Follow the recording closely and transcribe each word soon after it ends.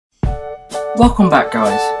Welcome back,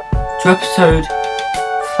 guys, to episode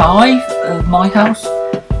 5 of MyHouse.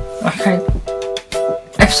 Okay,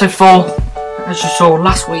 episode 4, as you saw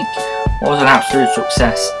last week, was an absolute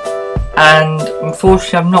success, and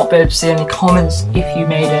unfortunately I've not been able to see any comments if you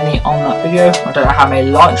made any on that video. I don't know how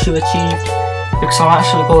many likes you achieved, because I'm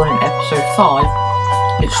actually recording episode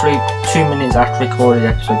 5 literally 2 minutes after recording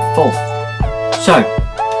episode 4. So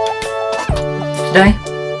today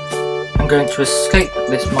I'm going to escape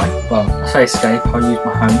this mic. Well, I say escape, I'll use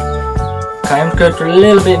my home. Okay, I'm going to do a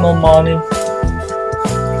little bit more mining.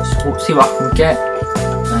 So see what I can get.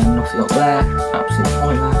 And nothing up there, absolutely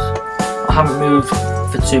pointless. I haven't moved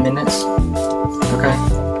for 2 minutes. Okay,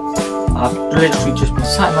 I've literally just been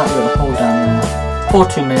sat in that little hole down there for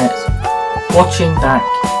 2 minutes, watching back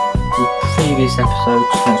the previous episode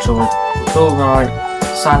to make sure it's alright,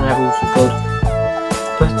 sound levels were good.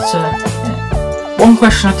 But yeah. One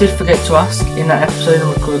question I did forget to ask in that episode, and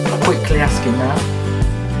we're going to quickly ask it now,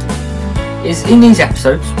 is in these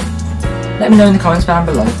episodes, let me know in the comments down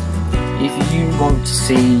below if you want to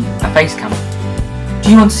see a face cam.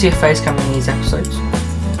 Do you want to see a face cam in these episodes?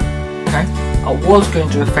 Okay, I was going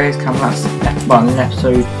to do a face cam in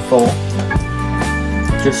episode 4,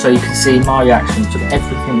 just so you can see my reaction to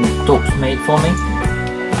everything that Duck's made for me,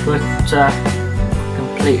 but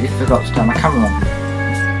completely forgot to turn my camera on.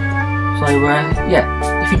 So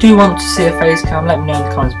yeah, if you do want to see a face cam, let me know in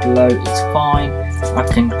the comments below. It's fine, I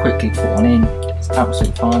can quickly put one in, it's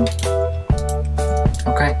absolutely fine.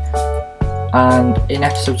 Okay, and in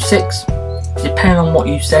episode 6, depending on what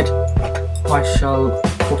you said, I shall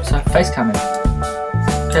put a face cam in.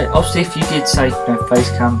 Okay, obviously if you did say no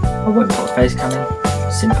face cam, I won't put a face cam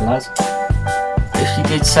in, simple as. If you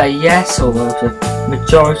did say yes, or there was a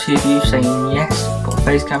majority of you saying yes, put a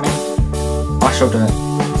face cam in, I shall do it.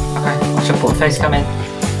 Okay, I shall put a face cam in.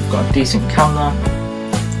 I've got a decent camera.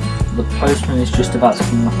 The postman is just about to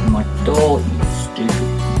come knock on my door, you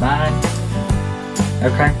stupid man.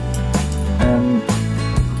 Okay,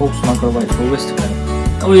 I've also not got to wait for all this to go.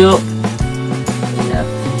 Hurry up! Yeah.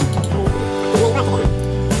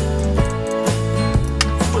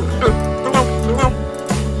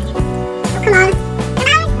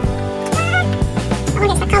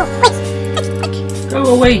 Go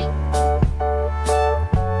away!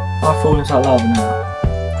 I've fallen into that lava now.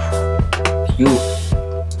 Phew,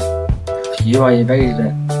 I evaded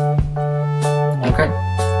it. Okay, I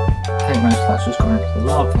think most of that's just gone into the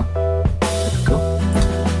lava. Typical.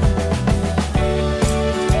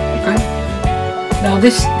 Okay, now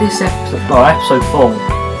this episode, well, episode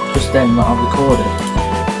 4, just then that I've recorded,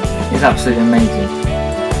 is absolutely amazing.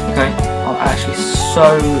 Okay, I'm actually so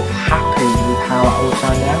happy with how it all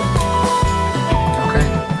turned out.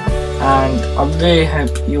 And I really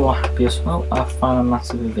hope you are happy as well. I found a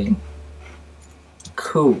massive ravine.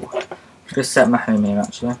 Cool. I'm just going to set my home here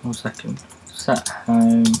actually. 1 second. Set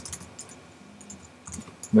home.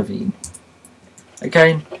 Ravine.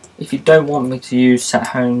 Again, if you don't want me to use set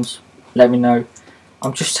homes, let me know.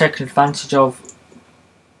 I'm just taking advantage of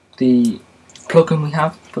the plugin we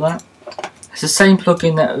have for that. It's the same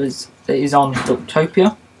plugin that is on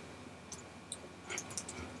Ducktopia.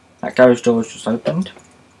 That garage door is just opened.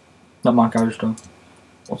 Not my garage door.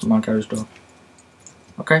 Wasn't my garage door.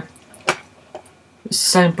 Okay. It's the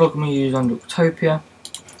same plugin we use on Ducktopia.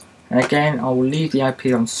 And again, I will leave the IP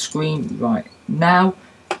on screen right now.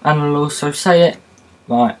 And I'll also say it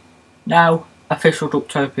right now. Official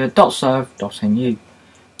Ducktopia.serve.nu.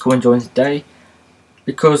 Come and join today.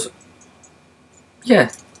 Because, yeah.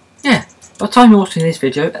 By the time you're watching this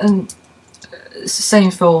video, and it's the same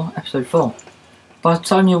for episode 4. By the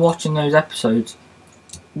time you're watching those episodes,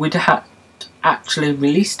 we'd had actually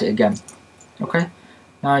released it again. Okay,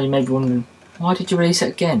 now you may be wondering, why did you release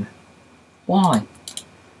it again? Why?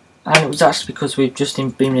 And it was actually because we've just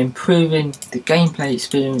been improving the gameplay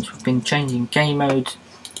experience, we've been changing game modes,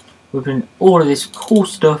 we've been all of this cool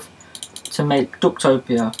stuff to make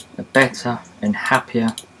Ducktopia a better and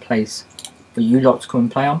happier place for you lot to come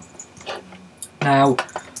and play on. Now,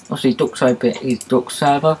 obviously Ducktopia is Duck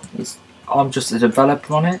server, I'm just a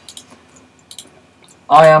developer on it.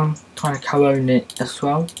 I am trying to co-own it as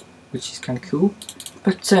well, which is kind of cool.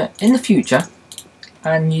 But in the future,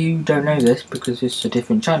 and you don't know this because it's a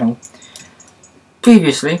different channel,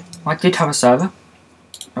 previously I did have a server.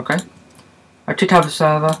 Okay, I did have a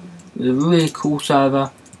server. It was a really cool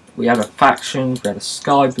server. We had a faction, we had a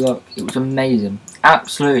skyblock. It was amazing,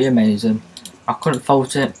 absolutely amazing. I couldn't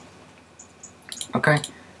fault it. Okay,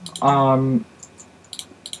 I mean,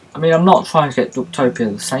 I'm not trying to get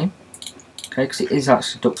Ducktopia the same. Okay, because it is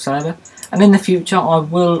actually Duck server, and in the future I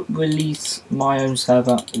will release my own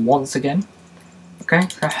server once again. Okay,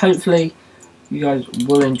 so hopefully you guys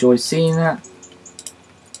will enjoy seeing that.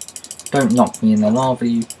 Don't knock me in the lava,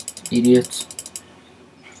 you idiots.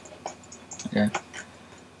 Okay.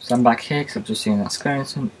 Stand back here because I've just seen that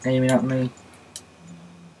skeleton aiming at me.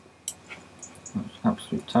 That's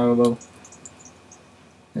absolutely terrible.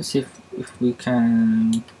 Let's see if we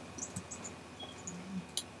can.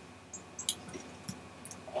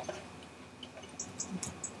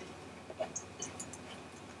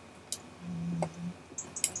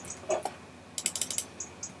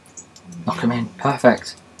 Knock him in.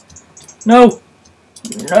 Perfect. No!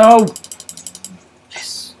 No!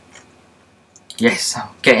 Yes. Yes, I'm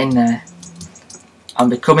getting there. I'm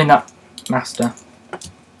becoming that master.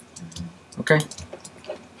 Okay.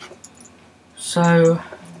 So,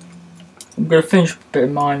 I'm going to finish a bit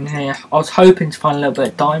of mine here. I was hoping to find a little bit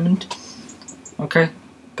of diamond. Okay.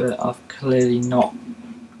 But I've clearly not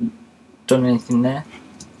done anything there.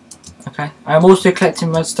 Okay. I'm also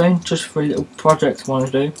collecting redstone just for a little project I want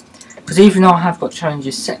to do. Because even though I have got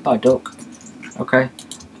challenges set by Duck, okay, I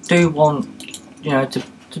do want, you know, to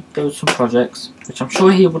build some projects, which I'm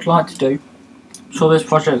sure he would like to do. I'm sure there's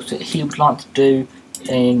projects that he would like to do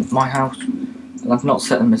in my house, and I've not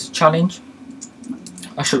set them as a challenge.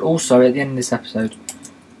 I shall also, at the end of this episode,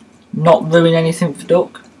 not ruin anything for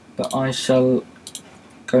Duck, but I shall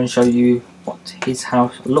go and show you what his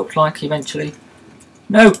house looked like eventually.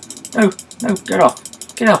 No, no, no, get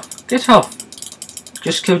off, get off, get off.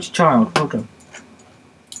 Just killed your child, well done.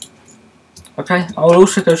 Okay, I will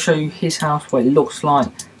also go show you his house, what it looks like,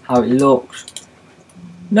 how it looks.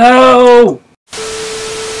 No!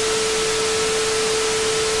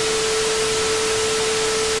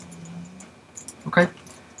 Okay,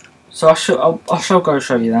 so I shall go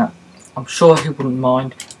show you that. I'm sure he wouldn't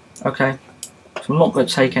mind. Okay, so I'm not going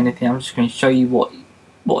to take anything, I'm just going to show you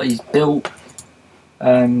what he's built.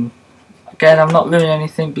 Again, I'm not doing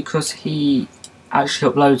anything because he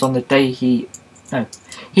actually uploads on the day he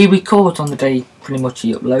records on the day pretty much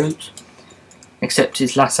he uploads, except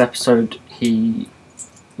his last episode he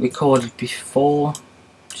recorded before,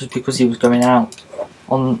 just because he was going out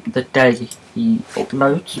on the day he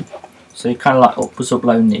uploads, so he kind of like was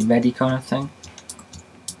uploading it ready kind of thing.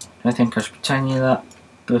 I don't think I should be telling you that,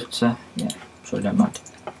 but yeah, sure I don't mind.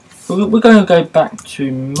 We're going to go back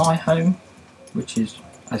to my home, which is,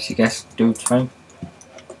 as you guess, Dude's home.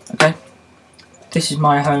 Okay. This is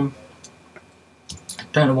my home.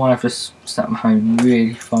 Don't know why I've just set my home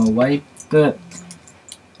really far away, but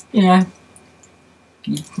you know,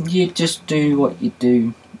 you just do what you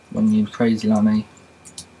do when you're crazy like me.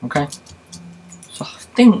 Okay, so I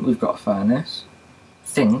think we've got a furnace. I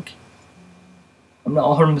think. I'm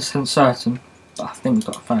not 100% certain, but I think we've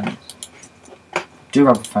got a furnace. We do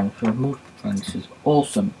have a furnace. We have multiple furnaces.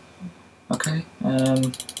 Awesome. Okay.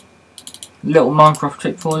 Little Minecraft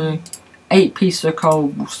trick for you. 8 pieces of coal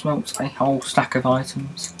will smelt a whole stack of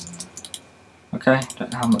items. Okay, don't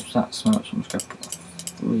know how much that smelts, so I'm just going to put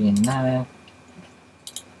 3 in there.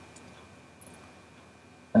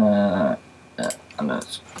 And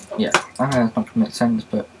that's, yeah, I know it's not going to make sense,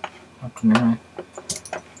 but I don't know.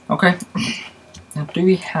 Okay, now do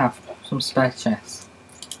we have some spare chests?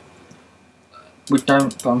 We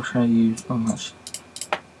don't, but I'm trying to use, oh gosh.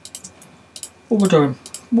 What am I doing?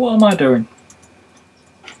 What am I doing?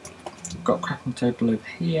 Got a crafting table over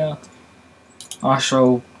here. I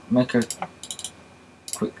shall make a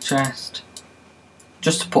quick chest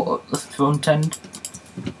just to put up the front end,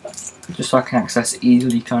 just so I can access it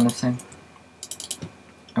easily kind of thing.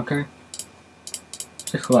 Okay,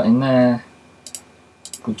 stick that in there.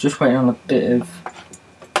 We're just waiting on a bit of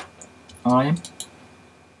iron.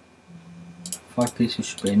 5 pieces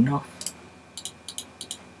should be enough.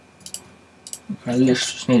 Okay, I literally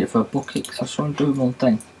just need it for a bucket because I just want to do one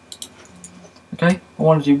thing. Okay, I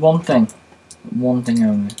want to do one thing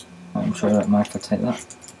only. I'm sure I don't mind if I take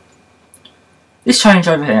that. This challenge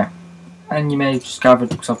over here, and you may have just gathered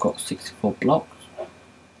because I've got 64 blocks,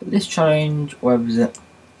 but this challenge, where is it?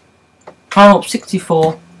 Climb up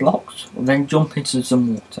 64 blocks, and then jump into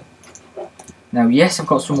some water. Now, yes, I've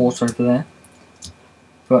got some water over there,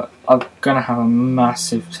 but I'm going to have a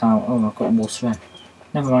massive tower. Oh, I've got water there.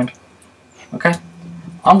 Never mind. Okay,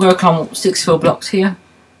 I'm going to climb up 64 blocks here.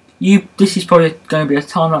 This is probably going to be a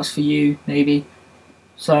time lapse for you, maybe.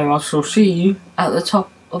 So I shall see you at the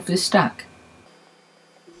top of this stack.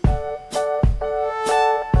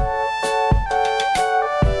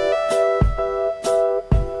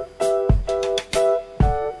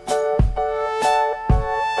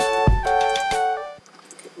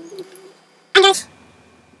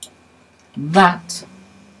 That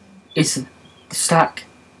is the stack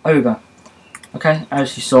over. Okay,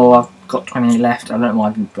 as you saw, I've got 28 left. I don't know why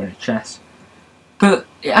I didn't put in a chest. But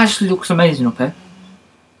it actually looks amazing up here.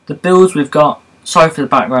 The builds we've got, sorry for the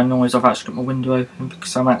background noise, I've actually got my window open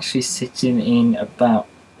because I'm actually sitting in about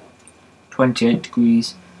 28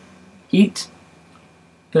 degrees heat.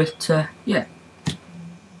 But yeah,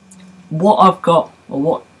 what I've got, or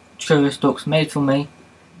what CuriousDuck's made for me,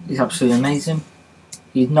 is absolutely amazing.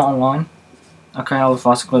 He's not online. Okay, I was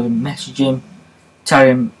going to message him, tell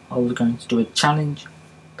him I was going to do a challenge,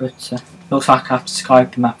 but looks like I have to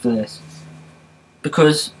Skype him after this.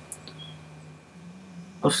 Because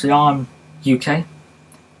obviously I'm UK,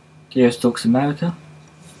 CuriousDuck's America,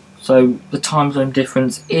 so the time zone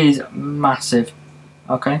difference is massive.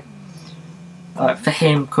 Okay, for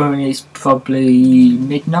him currently it's probably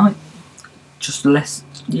midnight, just less,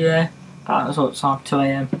 yeah, about sort of time, 2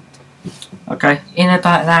 AM. Okay, in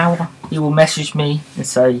about an hour he will message me and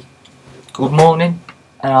say good morning,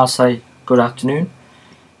 and I'll say good afternoon.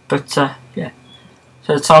 But yeah,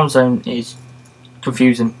 so the time zone is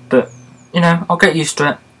confusing, but you know, I'll get used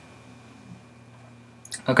to it.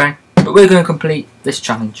 Okay, but we're going to complete this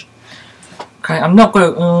challenge. Okay, I'm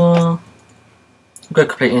going to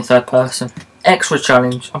complete it in third person. Extra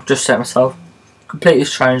challenge, I've just set myself. Complete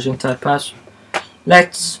this challenge in third person.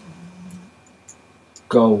 Let's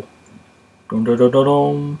go. Dun, dun, dun, dun,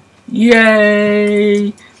 dun.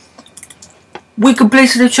 Yay! We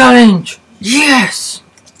completed the challenge! Yes!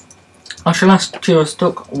 I shall ask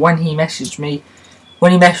CuriousDuck when he messages me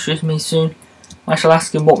soon. I shall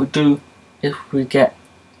ask him what we do if we get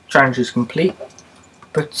challenges complete.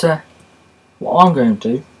 But what I'm going to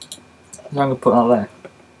do is I'm going to put that there.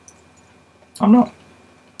 I'm not.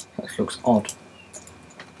 That looks odd.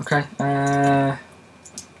 Okay.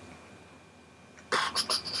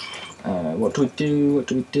 What do we do? What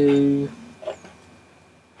do we do?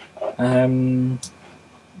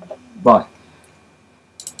 Right.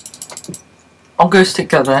 I'm going to stick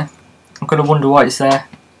that there. I'm going to wonder why it's there,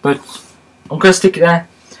 but I'm going to stick it there.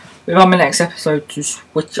 We'll have my next episode to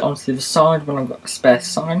switch it onto the other side when I've got a spare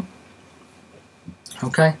sign.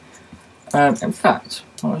 Okay. In fact,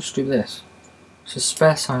 I'll just do this. It's a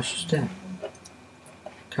spare sign just there.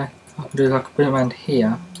 Okay. I can do like a bit around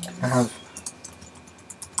here. I have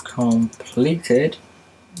completed.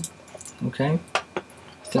 Okay. I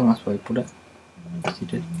think that's where he put it. Yes, he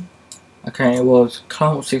did. Okay, it was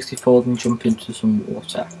climb up 64, then jump into some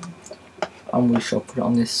water. And we shall put it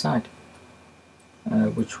on this side.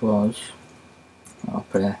 Which was, I'll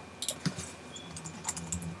put it,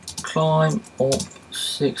 climb up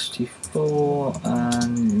 64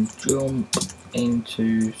 and jump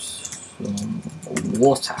into some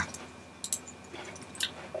water.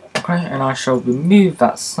 Okay, and I shall remove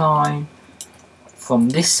that sign from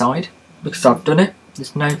this side because I've done it.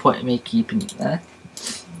 There's no point in me keeping it there.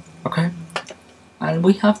 Okay, and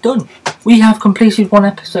we have done. We have completed one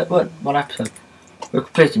episode. One episode. We've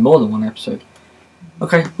completed more than one episode.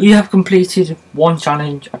 Okay, we have completed one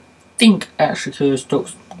challenge. I think actually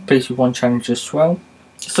CuriousDuck's completed one challenge as well.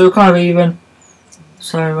 So we're kind of even.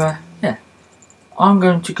 So yeah, I'm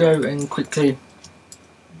going to go and quickly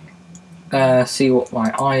see what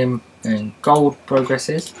my iron and gold progress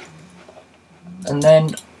is, and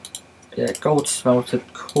then yeah, gold smelted,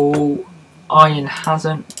 cool. Iron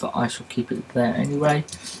hasn't, but I shall keep it there anyway.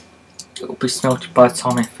 It will be smelted by the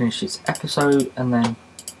time I finish this episode, and then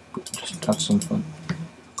we'll just have some fun.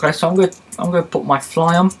 Okay, so I'm going to put my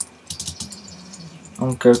fly on.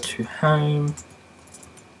 I'll go to home.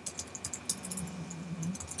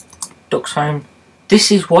 Duck's home.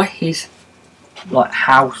 This is what his like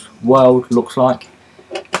house world looks like.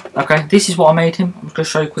 Okay, this is what I made him. I'm just going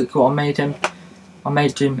to show you quickly what I made him. I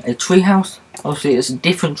made him a tree house. Obviously it's a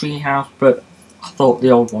different tree house, but I thought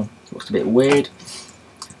the old one looks a bit weird.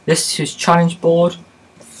 This is his challenge board.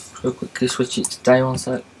 I'll quickly switch it to day one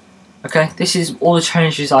sec. Okay, this is all the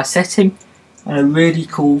challenges I set him, and a really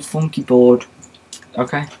cool funky board.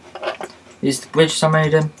 Okay, here's the bridges I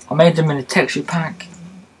made him. I made them in a texture pack,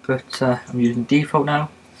 but I'm using default now.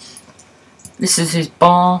 This is his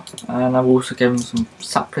bar, and I've also given him some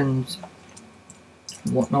saplings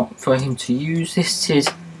and whatnot for him to use. This is his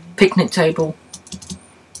picnic table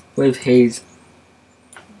with his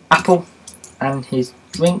apple and his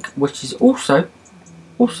drink, which is also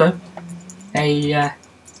a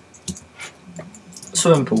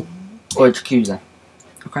swimming pool or a jacuzzi.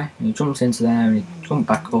 Okay, and he jumps into there and he jumps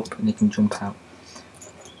back up and he can jump out.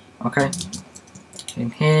 Okay,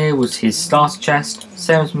 in here was his starter chest,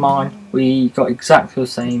 same as mine. We got exactly the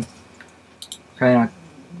same. Okay, I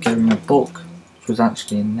gave him a book which was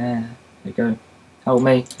actually in there. There you go, help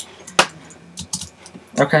me.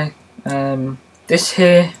 Okay, this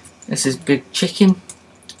here is his big chicken,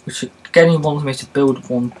 which again he wants me to build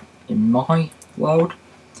one in my world.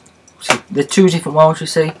 See, they're two different worlds, you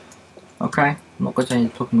see. Okay, I'm not going to tell you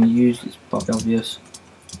the plugin we used, it's probably obvious.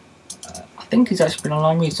 I think he's actually been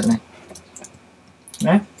online recently.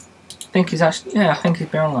 No? I think he's actually, yeah, I think he's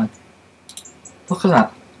been online. Look at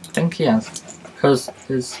that. I think he has. Because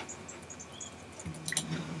there's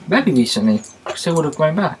very recently, because he would have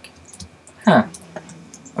gone back. Huh.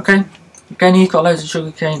 Okay. Again, he's got loads of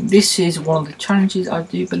sugarcane. This is one of the challenges, I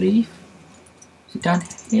do believe. Is it down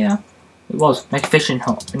here? It was. Make a fishing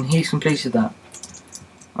hut. And he's completed that.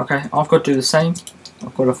 Okay, I've got to do the same.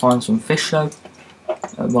 I've got to find some fish though.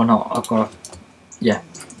 Well, not. I've got to, yeah,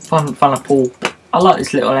 find a pool. I like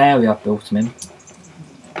this little area I've built him in,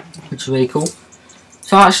 which is really cool.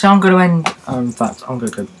 So actually, I'm going to end. In fact, I'm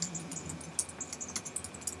going to go.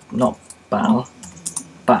 Not back.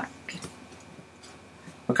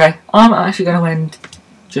 Okay, I'm actually going to end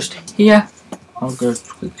just here. I'm going to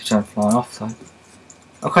quickly try and fly off though.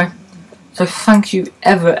 Okay. So thank you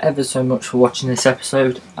ever so much for watching this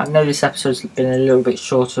episode. I know this episode's been a little bit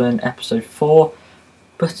shorter than episode 4,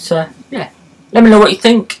 but yeah, let me know what you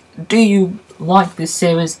think. Do you like this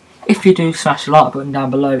series? If you do, smash the like button down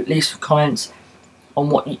below. Leave some comments on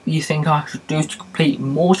what you think I should do to complete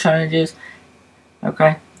more challenges.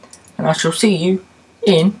 Okay, and I shall see you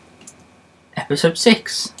in episode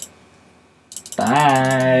 6.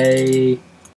 Bye.